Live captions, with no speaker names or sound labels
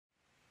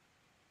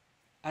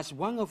As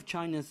one of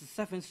China's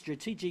 7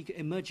 strategic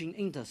emerging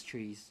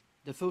industries,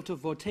 the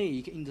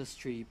photovoltaic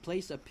industry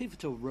plays a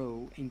pivotal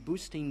role in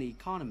boosting the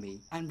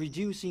economy and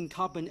reducing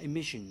carbon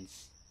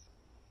emissions.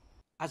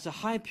 As a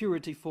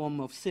high-purity form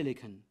of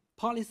silicon,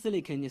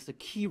 polysilicon is a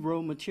key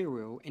raw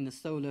material in the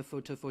solar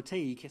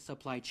photovoltaic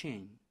supply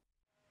chain.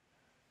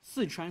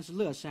 Sichuan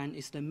Leshan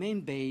is the main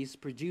base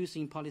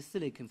producing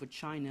polysilicon for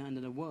China and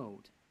the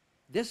world.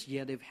 This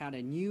year they've had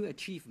a new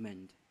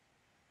achievement.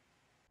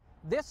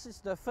 This is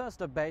the first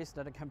base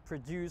that can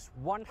produce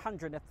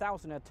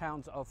 100,000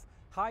 tons of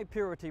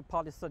high-purity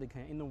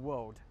polysilicon in the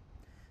world.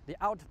 The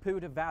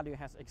output value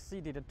has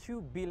exceeded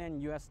 $2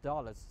 billion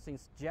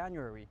since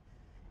January,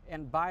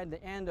 and by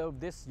the end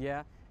of this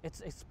year, it's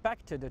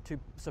expected to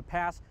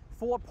surpass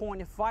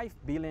 $4.5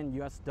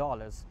 billion,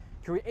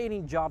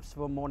 creating jobs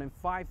for more than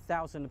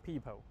 5,000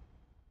 people.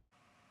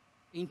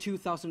 In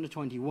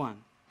 2021,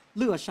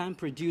 Leshan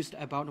produced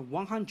about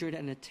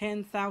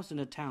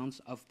 110,000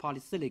 tons of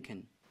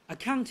polysilicon,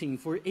 accounting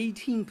for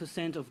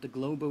 18% of the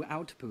global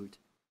output.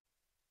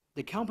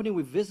 The company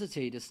we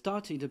visited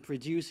started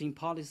producing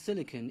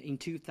polysilicon in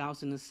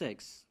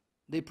 2006.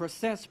 They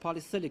process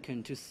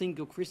polysilicon to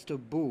single crystal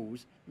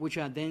boules, which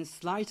are then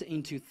sliced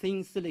into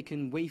thin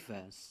silicon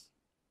wafers.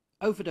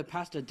 Over the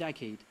past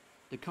decade,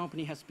 the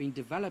company has been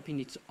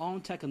developing its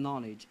own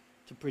technology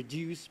to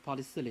produce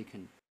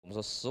polysilicon.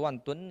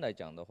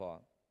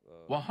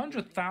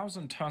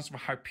 100,000 tons of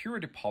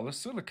high-purity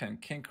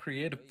polysilicon can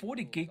create a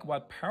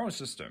 40-gigawatt power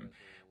system,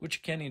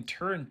 which can in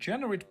turn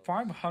generate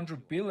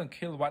 500 billion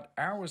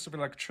kilowatt-hours of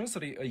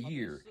electricity a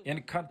year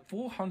and cut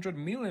 400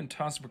 million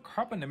tons of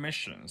carbon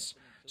emissions.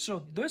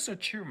 So this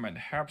achievement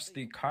helps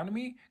the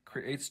economy,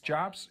 creates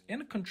jobs,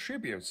 and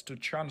contributes to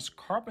China's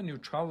carbon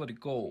neutrality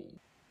goal.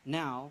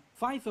 Now,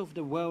 5 of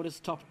the world's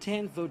top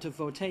 10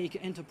 photovoltaic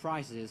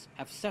enterprises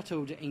have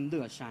settled in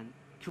Leshan,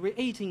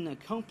 creating a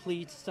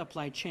complete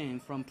supply chain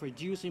from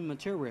producing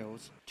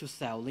materials to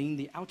selling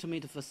the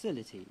ultimate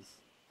facilities.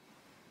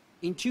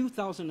 In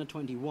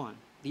 2021,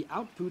 the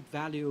output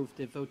value of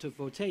the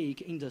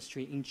photovoltaic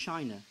industry in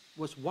China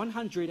was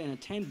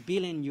 $110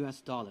 billion,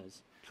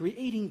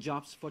 creating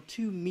jobs for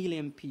 2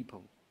 million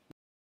people.